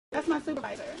That's my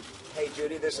supervisor. Hey,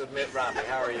 Judy, this is Mitt Romney.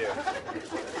 How are you?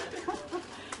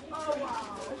 Oh,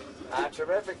 wow.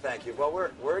 Terrific, thank you. Well,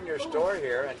 we're in your store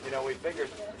here, and, we figured,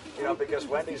 because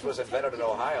Wendy's was invented in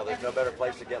Ohio, there's no better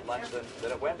place to get lunch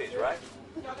than at Wendy's, right?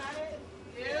 Y'all got it?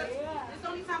 Yeah. It's the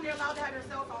only time you're allowed to have your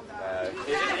cell phone out.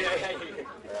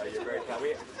 You're very kind.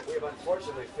 We have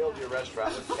unfortunately filled your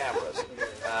restaurant with cameras,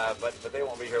 but they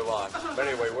won't be here long. But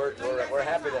anyway, we're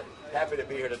happy to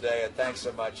be here today, and thanks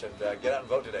so much. And get out and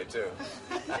vote today too.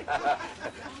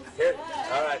 Here,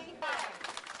 all right.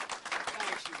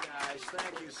 Thanks, you guys.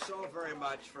 Thank you so very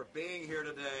much for being here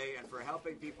today and for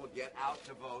helping people get out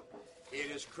to vote. It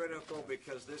is critical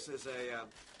because this is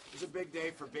a big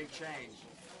day for big change.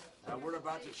 We're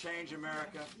about to change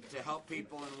America to help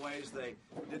people in ways they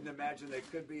didn't imagine they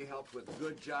could be helped, with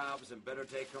good jobs and better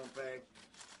take-home pay.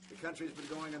 The country's been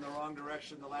going in the wrong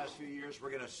direction the last few years. We're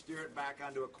going to steer it back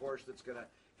onto a course that's going to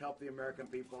help the American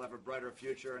people have a brighter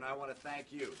future, and I want to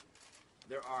thank you.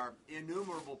 There are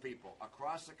innumerable people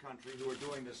across the country who are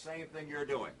doing the same thing you're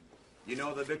doing. You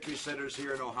know the victory centers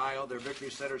here in Ohio. There are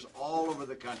victory centers all over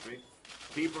the country.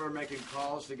 People are making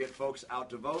calls to get folks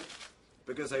out to vote,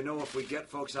 because they know if we get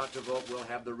folks out to vote, we'll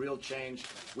have the real change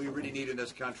we really need in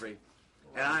this country.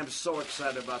 And I'm so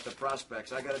excited about the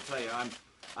prospects. I got to tell you,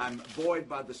 I'm buoyed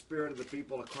by the spirit of the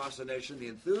people across the nation, the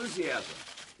enthusiasm,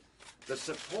 the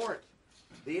support,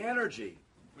 the energy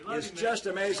is just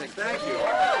amazing. Thank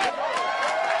you.